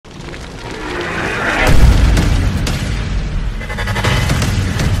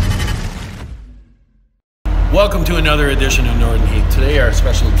Welcome to another edition of Northern Heat. Today our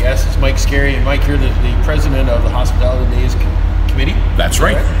special guest is Mike Skerry, and Mike, you're the president of the Hospitality Days Committee. That's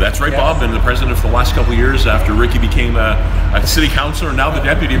right. That's right, yeah. Bob. And the president for the last couple of years after Ricky became a city councilor, now the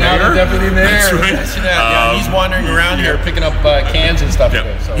deputy mayor. Now the deputy mayor. That's right. Yeah, he's wandering around here picking up cans and stuff. Yeah.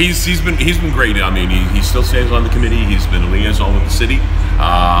 Today, so. He's been great. I mean, he still stays on the committee. He's been a liaison with the city,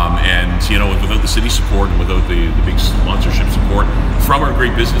 and you know, without the city support and without the big sponsorship support from our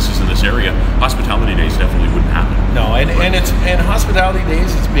great businesses in this area, Hospitality Days definitely wouldn't happen. No, and Hospitality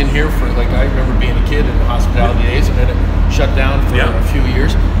Days, it's been here for, like, I remember being a kid in Hospitality Days, and then it shut down for a few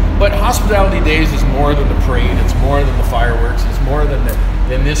years. But Hospitality Days is more than the parade. It's more than the fireworks. It's more than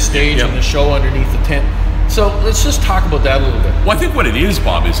this stage and the show underneath the tent. So let's just talk about that a little bit. Well, I think what it is,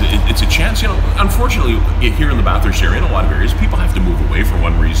 Bob, is it's a chance. You know, unfortunately, here in the Bathurst area, in a lot of areas, people have to move away for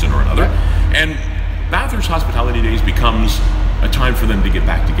one reason or another, and Bathurst Hospitality Days becomes a time for them to get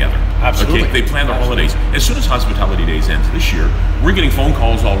back together. Absolutely. Okay, they plan their holidays. As soon as Hospitality Days ends this year, we're getting phone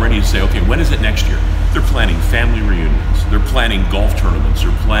calls already to say, okay, when is it next year? They're planning family reunions. They're planning golf tournaments.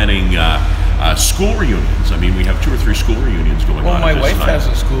 They're planning school reunions. I mean, we have 2 or 3 school reunions going on. Well, my wife has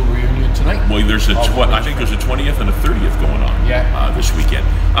a school reunion tonight. Well, there's I think there's a 20th and a 30th going on this weekend.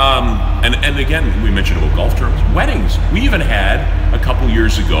 And again, we mentioned about golf tournaments, weddings. We even had a couple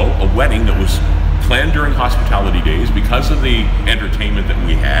years ago a wedding that was planned during Hospitality Days because of the entertainment that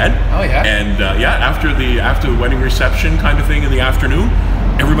we had. Oh yeah. And after the wedding reception kind of thing in the afternoon,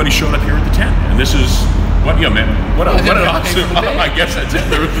 everybody showed up here at the tent, and this is what an awesome. I guess that's it.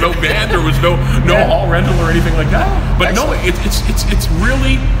 There was no band, there was no hall rental or anything like that. But no, it's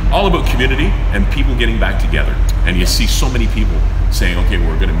really all about community and people getting back together. And you see so many people saying, okay,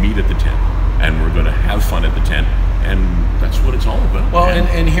 we're going to meet at the tent and we're going to have fun at the tent. And that's what it's all about. Well,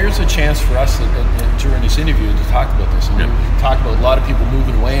 and here's a chance for us during this interview to talk about this. And we talk about a lot of people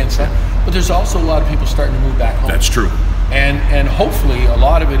moving away and stuff, but there's also a lot of people starting to move back home. That's true. And hopefully a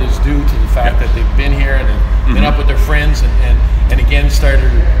lot of it is due to the fact that they've been here and been up with their friends and again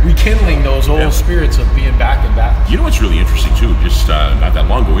started rekindling those old spirits of being back in Bathurst. You know what's really interesting too? Just not that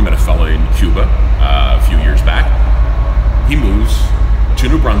long ago, we met a fella in Cuba a few years back. He moves to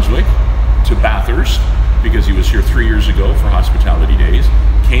New Brunswick, to Bathurst, because he was here 3 years ago for Hospitality Days,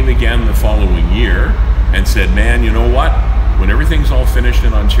 came again the following year and said, man, you know what? When everything's all finished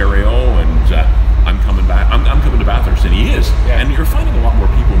in Ontario and I'm coming back, I'm coming to Bathurst, and he is. Yeah. And you're finding a lot more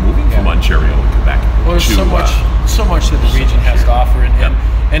people moving from Ontario and Quebec. Well, there's so much that the region has to offer.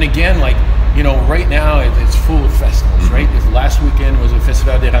 And again, like, you know, right now it's full of festivals, right? Last weekend was a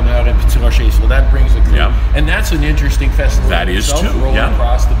Festival des Rameurs in Petit Rocher, so that brings the crew. And that's an interesting festival. That is too. Rolling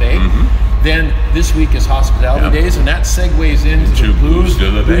across the bay. Then this week is Hospitality Days, and that segues into the Blues de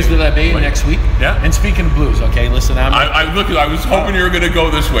la Bay next week. And speaking of blues, okay, listen, I was hoping you were going to go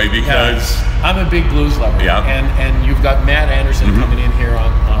this way because I'm a big blues lover. And you've got Matt Anderson coming in here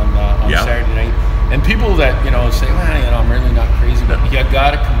on Saturday night. And people that, you know, say, well, you know, I'm really not crazy, but you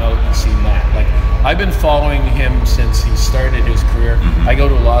got to come out and see Matt. Like, I've been following him since he started his career. I go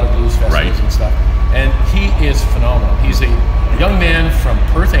to a lot of blues festivals and stuff, and he is phenomenal. He's a young man from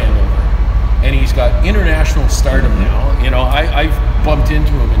Perth, Andover, and he's got international stardom now. You know, I've bumped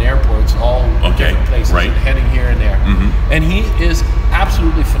into him in airports, all different places, and heading here and there. And he is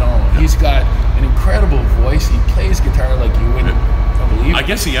absolutely phenomenal. He's got an incredible voice. He plays guitar like you wouldn't believe. I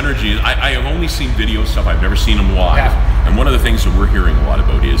guess the energy is, I have only seen video stuff. I've never seen him live. And one of the things that we're hearing a lot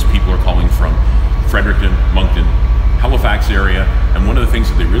about is people are calling from Fredericton, Moncton, Halifax area. And one of the things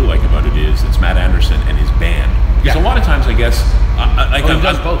that they really like about it is it's Matt Anderson and his band. Because a lot of times, I guess, he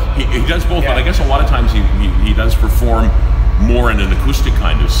does both. He does both, but I guess a lot of times he does perform more in an acoustic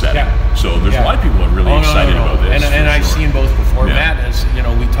kind of setting. So there's a lot of people who are really excited about this. And I've seen both before. Matt, as you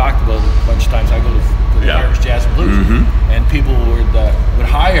know, we talked about it a bunch of times. I go to the Irish Jazz and Blues, and people would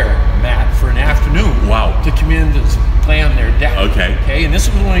hire Matt for an afternoon to come in to play on their deck. Okay. And this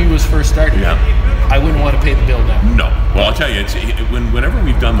was when he was first starting. I wouldn't want to pay the bill now. No. Well, I'll tell you, whenever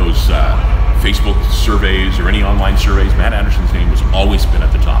we've done those Facebook surveys or any online surveys, Matt Anderson's name has always been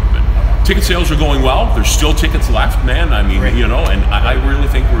at the top of it. Ticket sales are going well. There's still tickets left, man. I mean, you know, and I really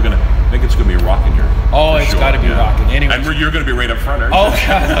think it's going to be a rocking year. Oh, it's got to be rocking. Anyway, and you're going to be right up front, aren't you? Oh,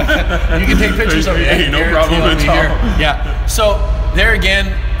 God. You can take pictures of me. Hey, no problem at all. Yeah. So there again,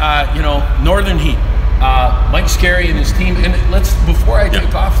 you know, Northern Heat. Mike Skerry and his team. And before I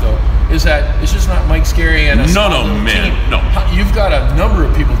take off though, is that it's just not Mike Skerry and a small team. You've got a number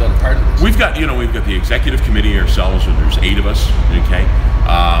of people that are part of this. We've got the executive committee ourselves, and there's 8 of us. Okay.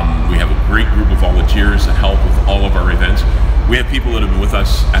 We have a great group of volunteers that help with all of our events. We have people that have been with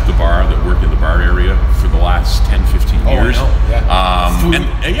us at the bar that work in the bar area for the last 10, 15 years. I know.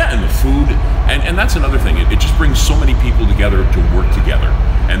 Yeah. And the food, and that's another thing. It just brings so many people together to work together,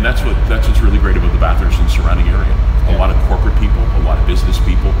 and that's what's really great about the Bathurst and surrounding area. A lot of corporate people, a lot of business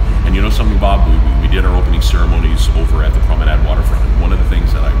people, and you know something, Bob? We did our opening ceremonies over at the Promenade Waterfront, and one of the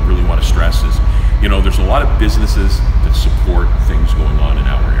things that I really want to stress is, you know, there's a lot of businesses that support things going on in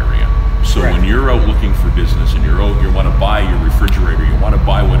our area. So when you're out looking for business and you want to buy your refrigerator, you want to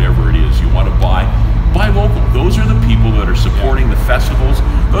buy whatever it is, you want to buy local. Those are the people that are supporting the festivals.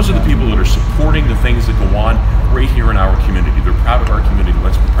 Those are the people that are supporting the things that go on right here in our community. They're proud of our community.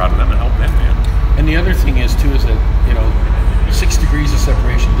 Let's be proud of them and help them, man. And the other thing is too is that, you know, 6 degrees of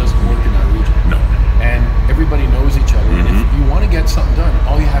separation doesn't work in our region. No. And everybody knows each other. And if you want to get something done,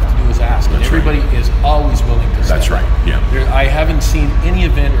 all you have to do is ask. And everybody is always willing to step That's right. Yeah. I haven't seen any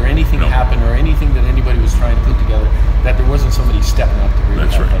event or anything happen or anything that anybody was trying to put together that there wasn't somebody stepping up to really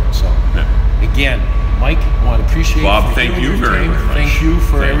help out. So again, Mike, I want to appreciate Bob, thank you very much. Thank you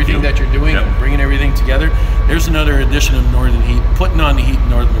for everything that you're doing and bringing everything together. There's another edition of Northern Heat, putting on the heat in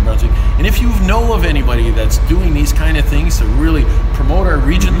Northern New Brunswick. And if you know of anybody that's doing these kind of things to really promote our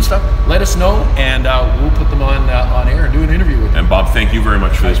region and stuff, let us know, and we'll put them on air and do an interview with them. And Bob, thank you very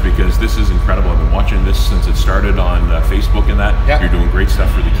much for this, because this is incredible. I've been watching this since it started on Facebook and that. You're doing great stuff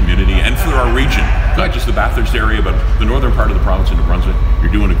for the community and for our region. Not just the Bathurst area, but the northern part of the province of New Brunswick.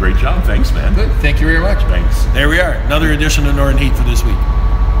 You're doing a great job. Thanks, man. Good. Thank you very much. Thanks. There we are. Another edition of Northern Heat for this week.